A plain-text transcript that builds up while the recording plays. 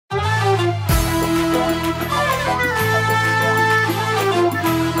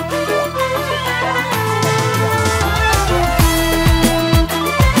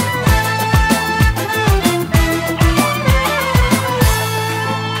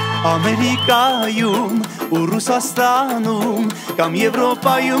Ամերիկայում ու Ռուսաստանում կամ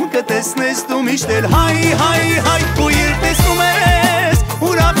Եվրոպայում կտեսնես դու միշտ էլ հայ, հայ, հայ ու երբ տեսնում ես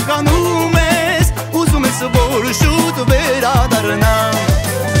ուրախ կանում ես ուզում ես որ շուտ վերադառնամ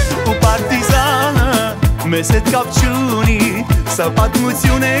ու պարտիզանը մեզ հետ կապ չունի սա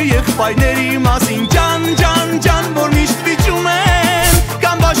պատմություն է եղբայրների մասին ջան, ջան, ջան որ միշտ վիճում են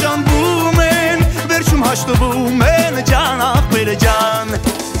կամ բաժանվում են վերջում հաշտվում են ջան, ախպերը ջան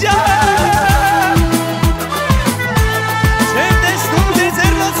Չեմ տեսնում ձեր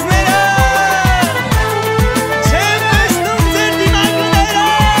ձեռնոցները Չեմ տեսնում ձեր դիմակները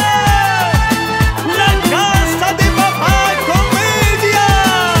La Casa de Papa Comedia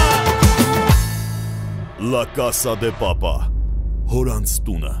La Casa de Papa Հորանց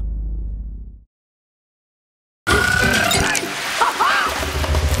տունը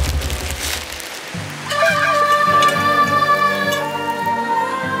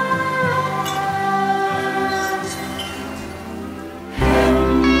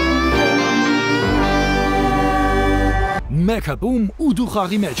Մեկ հպում ու դու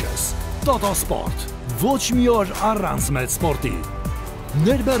խաղի մեջ ես, տոտո սպորտ, ոչ մի օր առանց մեծ սպորտի,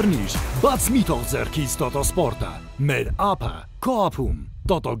 ներբեռնիր, բաց մի թող ձեռքից տոտո սպորտը, մեր ափը, քո ափում,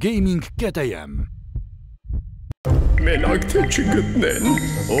 totoggaming.am Մենակ թե չգտնեն,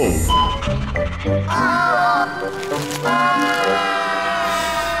 ով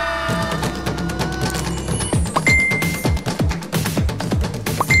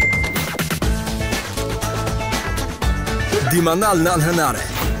Դիմանալն անհնար է,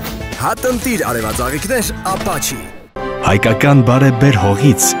 հատնտիր արևածաղիկներ ապա չի Հայկական բարեբեր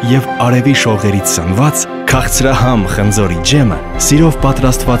հողից և արևի շողերից սնված քաղցրահամ խնձորի ջեմը սիրով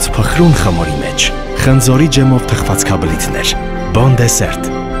պատրաստված փխրուն խմորի մեջ խնձորի ջեմով թխված քաբլիթներ բոն դեսերտ,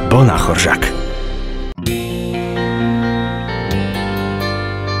 բոն ախորժակ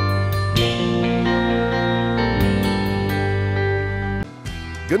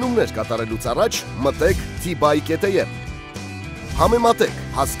Գնումներ կատարելուց առաջ մտեք tbuy.am Համեմատեք,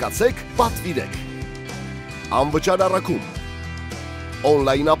 հասկացեք, պատվիրեք Անվճար առաքում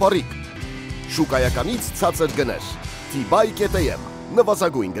Օնլայն ապարիկ Շուկայականից ցածր գներ tbuy.am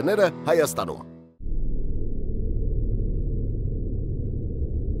Նվազագույն գները Հայաստանում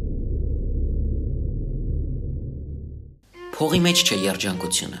Փողի մեջ չէ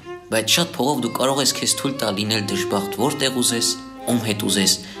երջանկությունը, բայց շատ փողով դու կարող ես քեզ թույլ տալ լինել դժբախտ որտեղ ուզես, ում հետ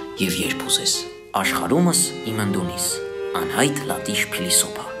ուզես և երբ ուզես Աշխարհումս իմ ընդունիս Անհայտ լատիշ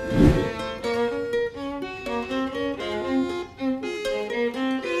փիլիսոփա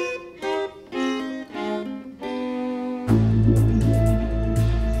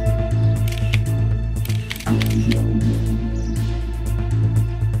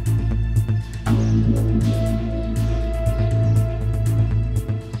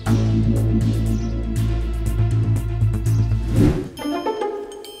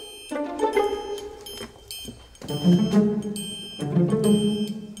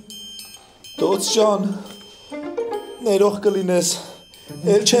Տոց ջան, ներող կլինես,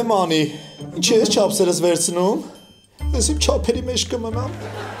 էլ չեմ անի, ինչ ես չապսերս վերցնում, ես իմ չապերի մեջ կմնամ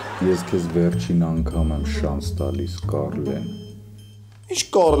Ես քեզ վերջին անգամ եմ շանս տալիս Կարլեն Ինչ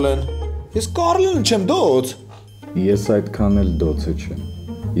Կարլեն, ես Կարլենը չեմ դոց Ես այդքան էլ դոցը չեմ,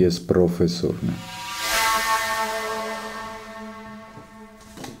 ես պրոֆեսորն եմ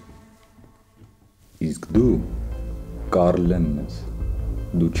Իսկ դու Կարլենն ես,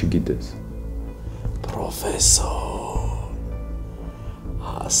 դու չգիտես Պրոֆեսոր,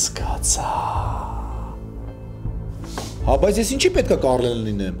 հասկացա Հա, բայց ես ինչի պետք է Կարլեն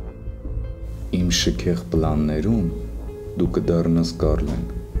լինեմ Իմ շքեղ պլաններում դու կդառնաս Կարլեն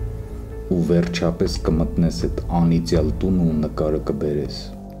ու վերջապես կմտնես այդ անիծյալ տունը ու նկարը կբերես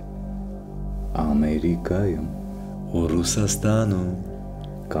Ամերիկայում ու Ռուսաստանում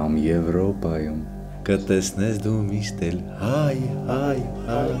կամ Եվրոպայում կտեսնես դու միշտ էլ հայ, հայ,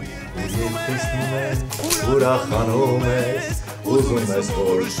 հայ Ես տեսնում ես, ուրախանում ես, ուզում ես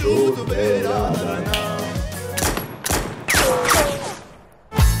որ շուտ վերադառնամ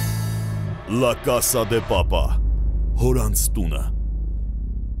La Casa de Papa Հորանց տունը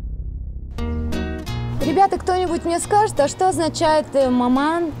Ребята, кто-нибудь мне скажет, а что означает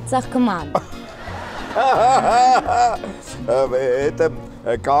маман цахкаман? Это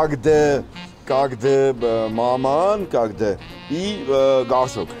когда маман, когда и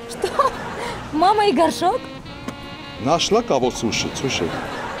горшок. Что? Мама и горшок? Нашла кого слушать, слушай.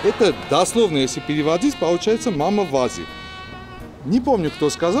 Это дословно, если переводить, получается мама в вазе. Не помню, кто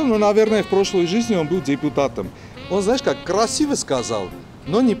сказал, но, наверное, в прошлой жизни он был депутатом. Он, знаешь, как красиво сказал,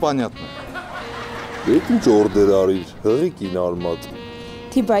 но непонятно. Это ордер արիր, հղի կին արմատ։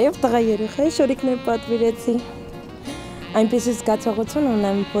 Թիբայով տղա երեխայի շորիկներ պատվիրեցի։ Այնպիսի զգացողություն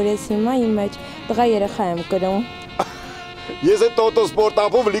ունեմ, որ ես հիմա իմ մեջ տղա երեխա եմ կրում։ Ես այդ տոտո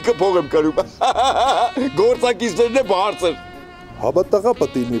սպորտապով լիքը փող եմ կրում։ Գործակիցներն է բարձր։ Հաբա տղա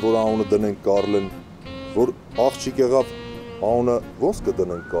պետք է լինի, որ անունը դնենք Կարլեն, որ աղջիկ եղավ, անունը ոնց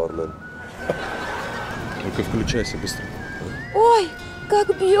կդնենք Կարլեն։ Ну-ка, включайся быстро. Ой, как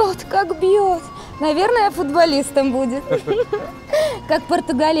бьет. Наверное, футболистом будет. Как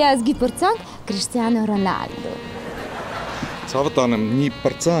португалийский перцанг Криштиану Роналду. Цаватаном не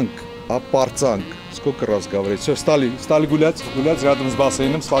перцанг, а парцанг. Сколько раз говорить? Все, стали гулять рядом с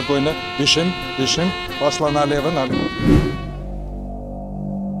бассейном, спокойно. Дышим. Пошла налево.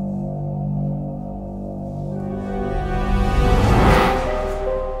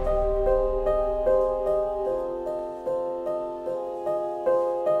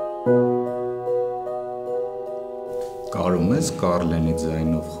 Կարում ես Կարլենի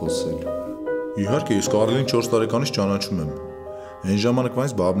ձայնով խոսել։ Իհարկե, ես Կարլենին 4 տարեկանից ճանաչում եմ։ Այն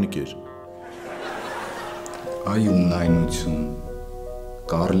ժամանակվանից բաբնիկ էր։ Այ ունայնություն։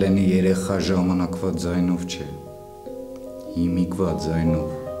 Կարլենի երեխա ժամանակվա ձայնով չէ։ Հիմիկվա ձայնով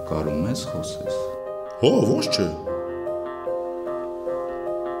կարում ես խոսես։ Հո, ոնց չէ։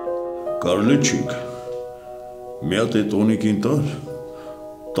 Կարլենչիկ, մի հատ այդ օնիկին տար,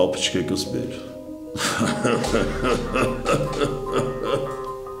 տապչկեկս բեր։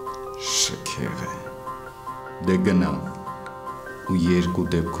 Շքեղ է։ Դե գնա ու երկու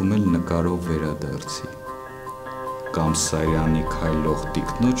դեպքում էլ նկարով վերադարձի։ Կամ Սարյանի քայլող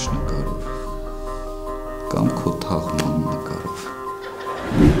տիկնոջ նկարով, կամ քո թաղման նկարով։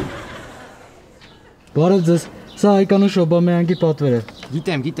 Բարև ձեզ, սա Հայկանուշ Օբամեյանի պատվեր է։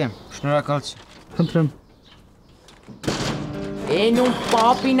 Գիտեմ, շնորհակալություն։ Խնդրեմ։ Էնում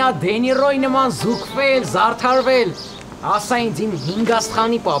պապինա Դենիրոյ նման զուգվել, զարդարվել, ասա ինձ իմ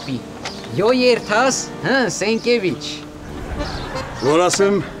հինգաստխանի պապի, յո երթաս, Սենկևիչ։ Որ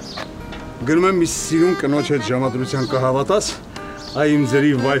ասեմ, գնում եմ մի սիրուն կնոջ հետ ժամադրության կհավատաս, այ իմ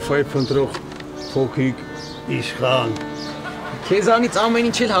ձերի Wi-Fi փնտրող փոքրիկ իշխան։ Քեզանից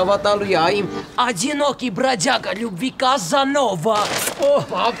ամեն ինչ էլ հավատալու է, այ իմ одинокий бродяга любви Казанова։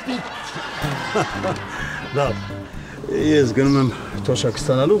 Պապի։ Լավ, ես գնում եմ թոշակ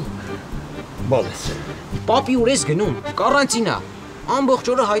ստանալու, բալես։ Պապի ուր ես գնում, կարանտինա, ամբողջ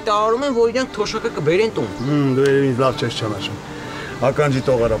օրը հայտարարում են, որ իրանք թոշակը կբերեն տուն։ Դու ինձ լավ չես ճանաչում, ականջի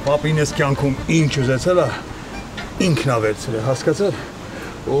տողարա, պապին ես կյանքում ինչ ուզեցել է, ինքն ա վերցրել, հասկացել։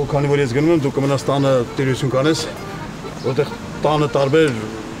 Ու քանի որ ես գնում եմ, դու կմնաս տանը տիրություն կանես, որտեղ տանը տարբեր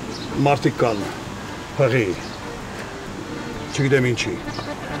մարդիկ կան, հղի, չգիտեմ ինչի,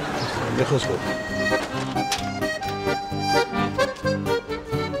 դե խոսվող։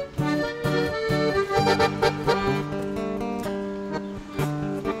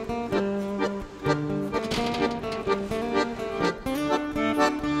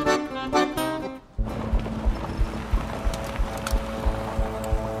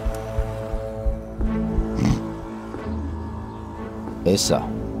 Էսա։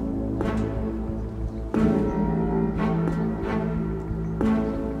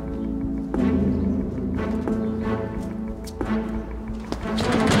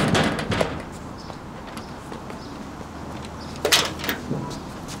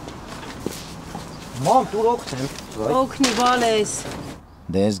 Մամ, դուր օգնեմ։ Օգնի բալես։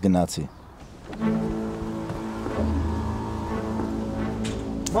 Դե ես գնացի։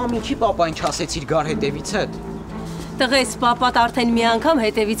 Մամ, ինչի պապային չասեցիր գար հետևից հետ։ Տղես, պապատ արդեն մի անգամ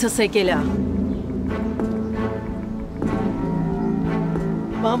հետևիցս եկել է։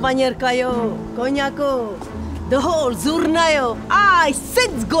 Բամբաներկայո, կոնյակո, դհոլ, զուրնայո, այ,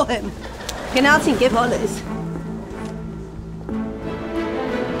 սենց գոհ եմ։ Գնացինք է բալես։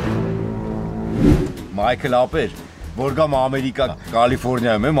 Մայքլ ապեր, որ գամ Ամերիկա,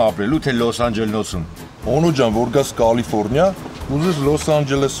 Կալիֆորնիայում եմ ապրելու, թե Լոս Անջելեսում։ Օնու ջան, որ գաս Կալիֆորնիա, կուզես Լոս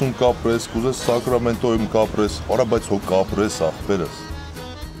Անջելեսում կապրես, կուզես Սակրամենտոյում կապրես, արա բայց հո կապրես ախպերս։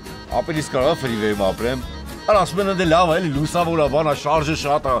 Ապեր իսկ կարա ֆրիվեյում ապրեմ։ Արա ասում են դե լավ է, էլի լուսավոր է, բանա, շարժը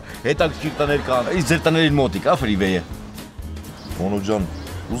շատ է, հետաքրքիր տներ կան։ Իսկ ձեր տներին մոտիկ է ֆրիվեյը։ Օնու ջան,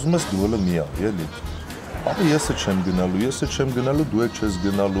 ուզում ես դու էլ միա, էլի։ Ապա եսը չեմ գնալու, դու էլ չես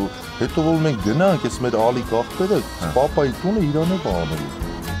գնալու։ Հետո որ մենք գնանք, ես մեր ալիկ ախպերը, պապայի տունը իրանով է անելու։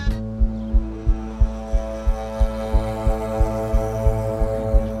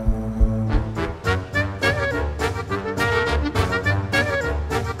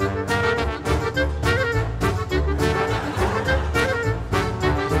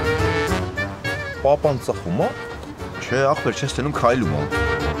 Պապան ծխում է։ Չէ, ախպեր, չես տենում քայլում է։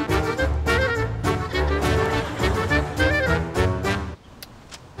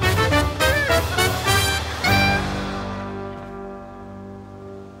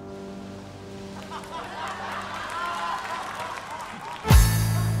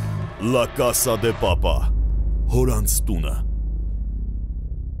 La Casa de Papa, Հորանց Տունը։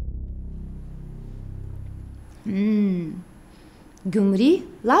 Գյումրի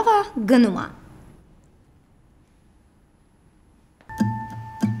լավ է գնում է։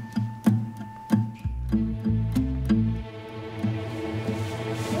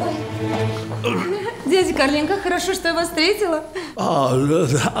 Дядя Карленко, хорошо, что я вас встретила.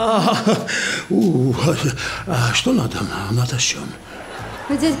 Что надо? Надо с чем?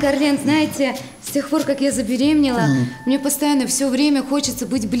 Ну, дядя Карлен, знаете, с тех пор, как я забеременела, мне постоянно все время хочется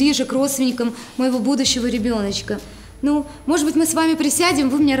быть ближе к родственникам моего будущего ребеночка. Ну, может быть, мы с вами присядем,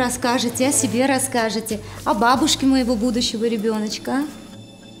 вы мне расскажете, о себе расскажете, о бабушке моего будущего ребеночка, а?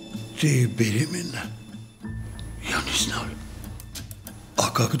 Ты беременна? Я не знал. А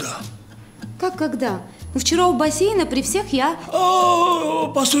когда? Как когда? Ну, вчера у бассейна при всех я...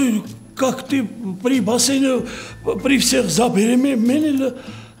 Постой, как ты при бассейне при всех забеременела?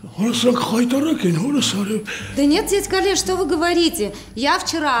 Да нет, дядя Карлен, что вы говорите? Я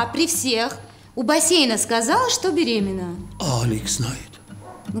вчера при всех у бассейна сказала, что беременна. А АЛИК знает?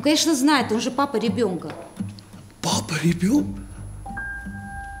 Ну, конечно, знает, он же папа ребенка. Папа ребенка?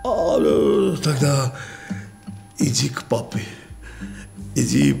 Тогда иди к папе.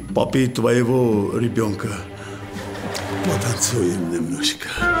 Иди папе твоего ребенка. Потанцуем немножко.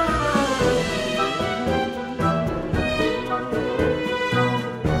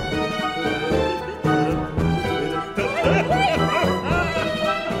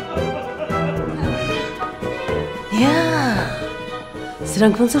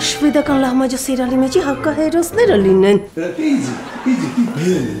 Սրանք ոնց որ շվեդական լահմաջա սերիալի մեջի հակահերոսները լինեն։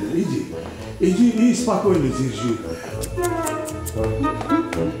 Иди, спокойно держи.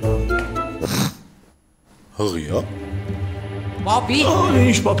 Հղիա։ Պապի։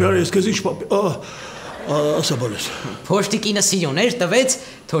 Ինչ պապի արես, քեզ ինչ պապի։ Ասա բալես։ Փոշտիկինը սիրուներ տվեց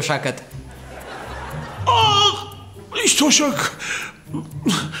թոշակդ։ Ինչ թոշակ։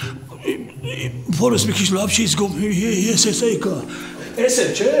 Որս մի քիչ լավ չի զգում, ես էս եկա։ Էս է,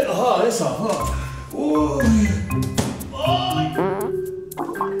 չէ՞։ Ահա, էս է, հա։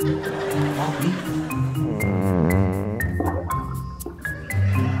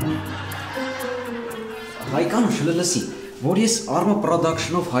 Հայկան ուշլը լսի, որ ես ԱՐՄԵՆ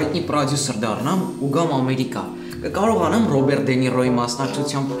Production-ով հայտնի պրոդյուսեր դառնամ ու գամ Ամերիկա։ Կկարողանամ Ռոբերտ Դենիրոյի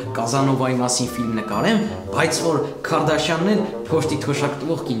մասնակցությամբ Կազանովայի մասին ֆիլմ նկարեմ, բայց որ Քարդաշյանն էլ փոշտի թոշակ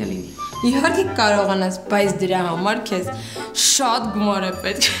տվող կինը լինի։ Իհարկե կարողանաս, բայց դրա համար քեզ շատ գումար է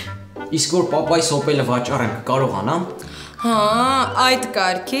պետք։ Իսկ որ պապայիս օպելը վաճառեմ, կարողանամ։ Հա, այդ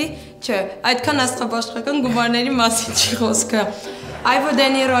կարգի, չէ, այդքան աստղաբաշխական գումարների մասին չի խոսքը։ Այ որ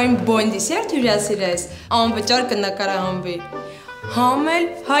Դենիրոյին բոնդիսեր հյուրասիրես, անվճար կնկարահանվի։ Համ էլ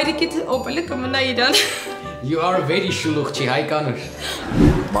հայրիկիդ օպելը կմնա իրան։ You are very շուլուղջի հայկանուր։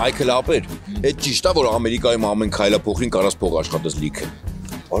 Մայքլ ապեր, այդ ճիշտ է, որ Ամերիկայում ամեն քայլափոխին կարաս փող աշխատես լիքը։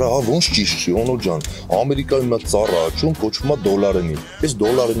 Արա, հա, ոնց ճիշտ չի, Օնո ջան։ Ամերիկայում նա ծառը աճում, կոչվում է դոլարենի։ Այս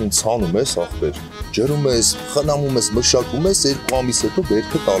դոլարենին ցանում ես, ախպեր։ Ջրում ես, խնամում ես, մշակում ես, 2 ամիս հետո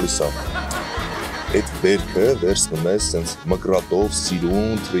բերքը տալիս է։ Այդ բերքը վերցնում ես սենց մկրատով,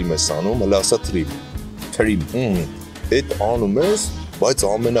 սիրուն, թրիմ ես անում, հələ ասա թրիմ։ Այդ անում ես, բայց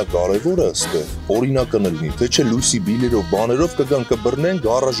ամենակարևորը ստեղ օրինակն լինի, թե չէ լույսի բիլերով, բաներով կգան կբռնեն,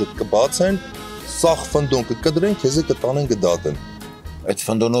 գարաժը կբացեն, սաղ ֆնդոն կկդրեն, քեզ կտանեն կդատեն։ Այդ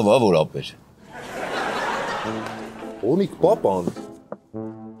ֆնդոնով ա որ ապեր։ Ոնիկ պապան։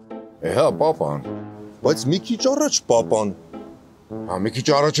 Հա, պապան։ Բայց մի քիչ առաջ պապան։ Հա, մի քիչ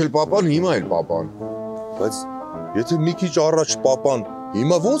առաջ էլ պապան, հիմա էլ պապան։ Բայց եթե մի քիչ առաջ պապան,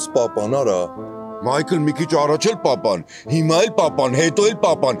 հիմա ոնց պապան արա։ Մայքլ մի քիչ առաջ էլ պապան, հիմա էլ պապան, հետո էլ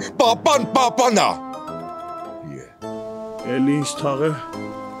պապան, պապանա։ Էլ ինչ թաղը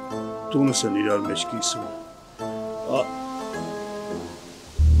տունս են իրար մեջ կիսում։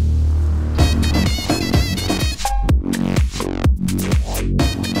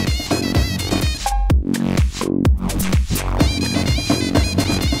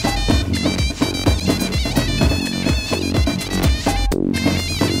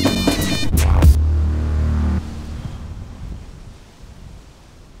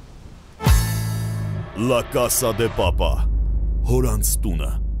 La Casa de Papa, Հորանց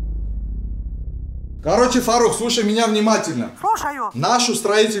Տունը։ Короче, Фарух, слушай меня внимательно. Слушаю. Нашу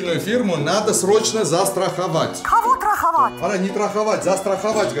строительную фирму надо срочно застраховать. Кого страховать? Ара, не страховать,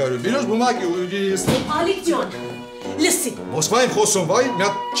 застраховать, говорю. Берешь бумаги, Ալիկ ջան, լսի։ Մոսկվա եմ խոսում, վայ, մի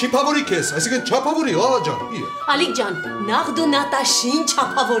հատ չիփավորի քեզ, այսինքն չափավորի, աղա ջան։ Ալիկ ջան, նախ դու Նատաշին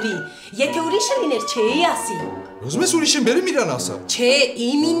չափավորի։ Եթե ուրիշը լիներ, չէի ասի։ Ուզում ես ուրիշին բերեմ իրան ասա։ Չէ,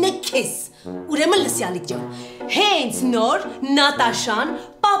 իմինը քեզ։ Ուրեմն լսի Ալիկ ջան։ Հենց նոր Նատաշան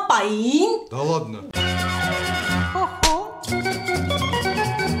պապային։ Դա լադնա։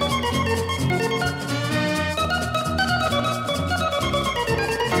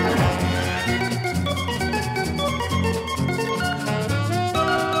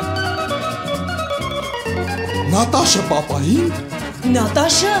 Նատաշը պապային։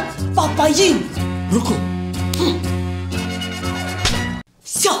 Նատաշը պապային։ Ռուկո։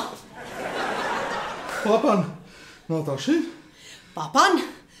 Всё։ Պապան Նատաշին։ Պապան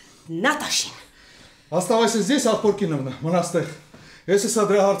Նատաշին։ Оставайся здесь, Отпоркиновна, монастырь. Если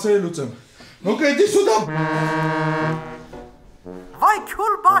садра հարցերը լուծեմ։ Ну-ка, иди сюда. Вай,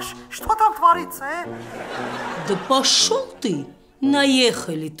 кюльбаш, что там творится, Да пошел ты.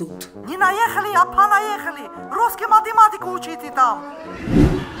 Наехали тут. Не наехали, а понаехали. Русский математику учите там.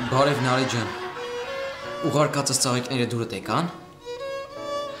 Բարև Նարեկ ջան։ Ուղարկածս ծաղիկները դուրդ եկան։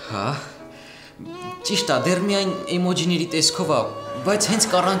 Հա։ Ճիշտ է, դեռ միայն էմոջիների տեսքով է, բայց հենց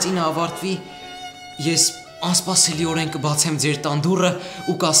կարանտինը ավարտվի, ես անսպասելիորեն կբացեմ ձեր տան դուռը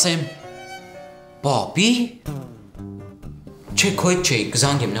ու կասեմ. Պապի։ Չէ, քո հետ չէի,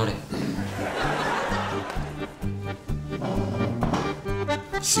 կզանգեմ Նարեկ։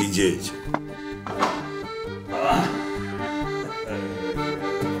 Сидеть.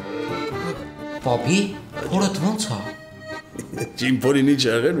 Պապի, հորդ ոնց է։ Ճիմփորին ինչ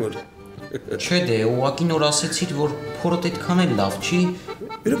աղեր որ։ Չէ դե, ուղղակի նոր ասեցիր, որ փորդ այդքան էլ լավ չի։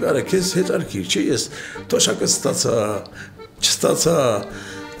 Իրոք արա, քեզ հետարքիր չի, ես թոշակը ստացա, չստացա,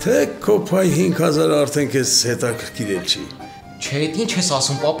 թե քո փայ 5000 արդեն քեզ հետաքրքիր էլ չի։ Չէ, ինչ ես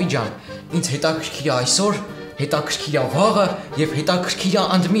ասում, պապի ջան, ինձ հետաքրքիր է այսօր, հետաքրքիր է վաղը եւ հետաքրքիր է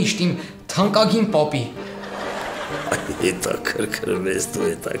ընդմիշտ իմ թանկագին պապի։ Հետաքրքրվես դու,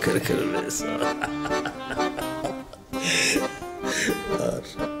 հետաքրքրվես։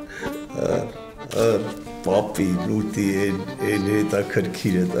 Պապի լուտի են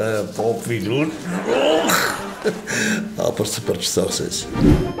հետաքրքիր է, պապի լուտ։ Ապրսպր չսաղսես։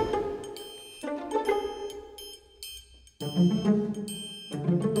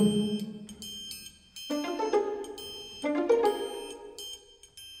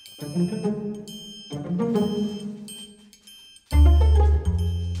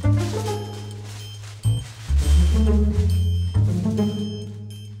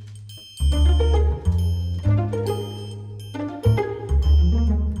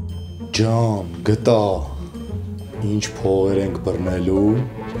 Ջան, գտա, ինչ փողեր ենք բռնելու,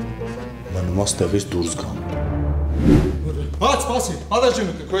 մնում աստեղից դուրս գան։ Բաց, բացի, պատաշի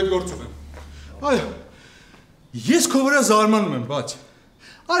մուկը, քո հետ գործում եմ։ Այ, ես քո վրա զարմանում եմ, բաց։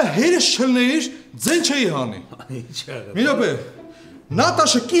 Արա, հերս չլնեիր, ձեն չէի հանի։ Մի րոպե,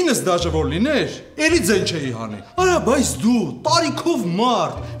 Նատաշը կինս դաժը որ լիներ, էլի ձեն չէի հանի։ Արա, բայց դու, տարիքով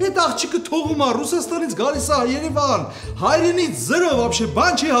մարդ, այդ աղջիկը թողում է Ռուսաստանից գալիս է Երևան, հայրենից զրո вообще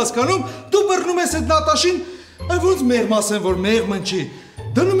բան չի հասկանում, դու բռնում ես այդ Նատաշին, այ ոնց մեղմ ասեմ, որ մեղմն չի,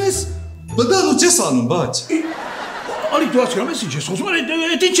 դնում ես բդալու չես անում, բայց։ Ալիկ դու ասում ես ինչ ես խոսում,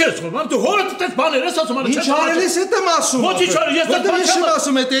 այդ ինչ ես խոսում, դու հորդ այդպես բաներ ես ասում, ինչ արել ես այդ եմ ասում։ Ոչ ինչ արել, ես դա չեմ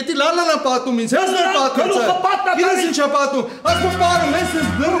ասում, այդ լալանա պատում ինձ, հենց նոր պատմած է։ Իրենց ինչ է պատում, ասում պարում, հենց ես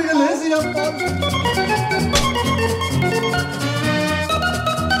դրել, հենց իրան պատում։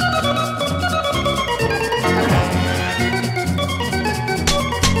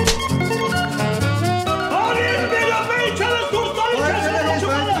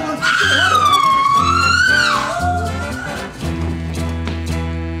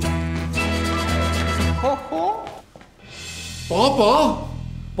 Папа?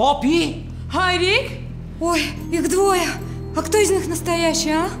 Папи? Хайрик? Ой, их двое. А кто из них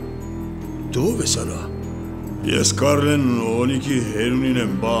настоящий, а? Դու ես արա։ Ես ԿԱՌԼԵՆ ՕՆԻԿ-ի հերունին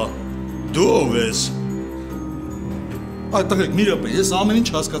եմ, բա դու ես։ Այդ տղեկ, մի րոպե, ես ամեն ինչ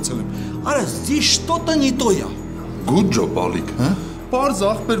հասկացել եմ։ Արա, здесь что-то не то я։ Good job, Ալիկ, հա։ Պարզ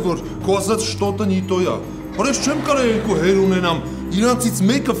ախպեր, որ քո ասած что-то не то я։ Որես չեմ կարող երկու հեր ունենամ, իրանցից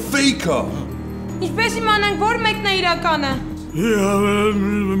մեկը fake է։ Ինչպես իմանանք, որ մեկն է իրականը։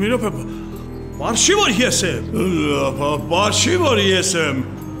 Մի րոպե, բարշի որ ես եմ։ Բարշի որ ես եմ։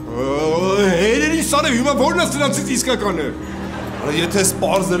 Հերերի սարև, հիմա որն է սրանցից իսկականը։ Արա, եթե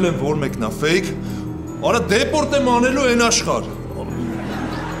սպարզել եմ, որ մեկն է fake, արա դեպորտ եմ անելու են աշխար։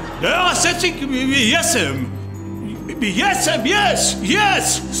 Դե ասեցիք ես եմ։ Ես եմ, ես։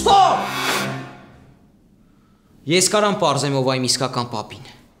 Ստոպ։ Ես կարամ պարզեմ ով այն իսկական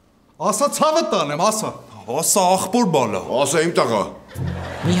պապին։ Ասա ցավը տանեմ, ասա։ Ասա աղբոր բալա։ Ասա իմ տղա։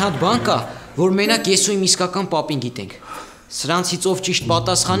 Մի հատ բան կա, որ մենակ ես ու իմ իսկական պապին գիտենք։ Սրանցից ով ճիշտ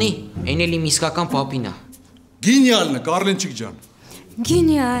պատասխանի, այն էլ իմ իսկական պապին է։ Гениально, Карлենчик ջան։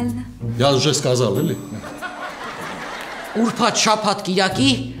 Гениально. Я уже сказал, էլի։ Ուրբաթ շաբաթ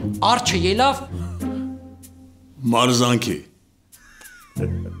կիրակի արջը ելավ Մարզանքի։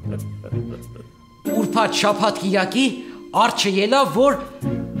 Ուրբաթ շաբաթ կիրակի արջը ելավ որ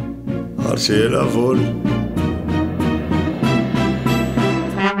Արջը ելավ որ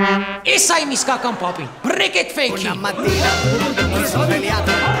Էսա իմ իսկական պապին, բրեք էդ ֆեյքի։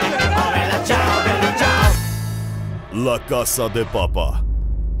 La Casa de Papa,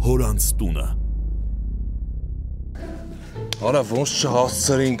 Հորանց Տունը։ Արա ոնց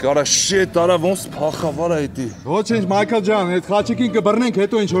չհասցրինք, արա շետ, արա ոնց փախավար է էդի։ Ոչինչ, Մայքլ ջան, այդ խաչիկին կբռնենք,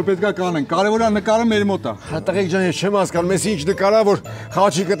 հետո ինչ որ պետքա կանենք։ Կարևորը նկարը մեր մոտ է։ Տղեկ ջան, ես չեմ հասկանում, ես ինչ նկարա, որ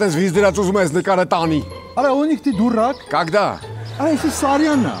խաչիկը տես վիզ դրած ուզում ես նկարը տանի։ Արա ոնիկ դի դուրակ։ Կագդա։ Արա էսի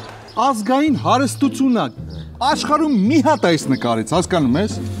Սարյանն է։ Ազգային հարստությունն է։ Աշխարհում մի հատ այս նկարից, հասկանում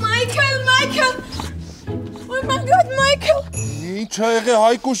ես։ Մայքլ։ Oh my god, Մայքլ։ Ինչ ա եղե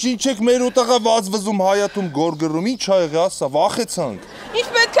Հայկուշ, ինչ եք մեր ուտեղը վազվզում հայաթում գորգռում, ինչ ա եղե, ասա, վախեցանք։ Ինչ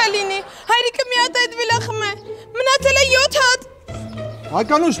պետք է լինի։ Հայրիկը մի հատ այդ վիլախում է։ Մնացել է 7 հատ։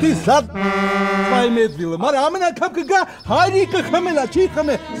 Հականուշ դի զատ ֆայմեդ վիլը։ Մարը ամեն անգամ կգա հայրիկը խմելա, չի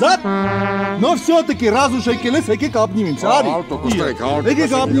խմե։ Զատ но всё-таки раз уж եկել ես, եկեք ապնիմся, արի։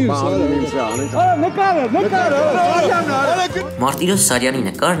 Եկեք ապնիմся։ Նկարը։ Մարտիրոս Սարյանի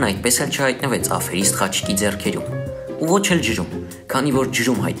նկարն այդպես էլ չհայտնվեց աֆերիստ խաչիկի ձեռքերում ու ոչ էլ ջրում, քանի որ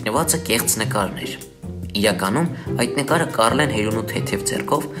ջրում հայտնվածը կեղծ նկարն էր։ Իրականում այդ նկարը Կառլեն հերունու թեթև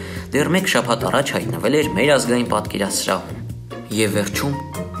ձեռքով դեռ մեկ շաբաթ առաջ հայտնվել էր մեր ազգային պատկերասրահում։ Եվ վերջում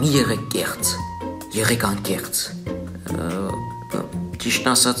մի եղեք կեղծ, եղեք անկեղծ։ Ճիշտն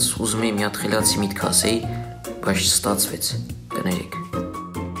ասած ուզում էի մի հատ խելացի միտք ասեի, բայց չստացվեց, կներեք։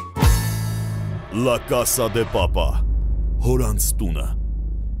 La Casa de Papa, Հորանց Տունը։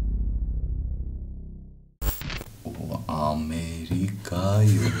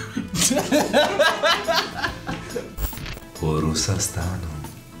 Ամերիկայում Ռուսաստանում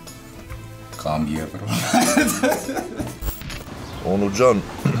կամ Եվրոպայում Օնու ջան,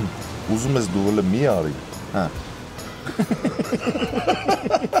 ուզում ես դու վլը մի արի։ Հա։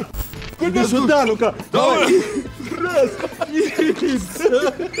 Կուտը սուտա, Լուկա։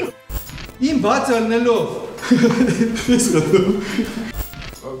 Իմ բաց ալնելով։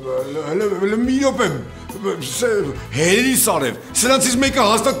 Մի րոպե, հերի սարև, սրանցից մեկը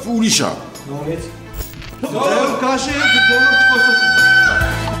հաստատ ուրիշ է։ Կաշի է, դեռ չխոսում։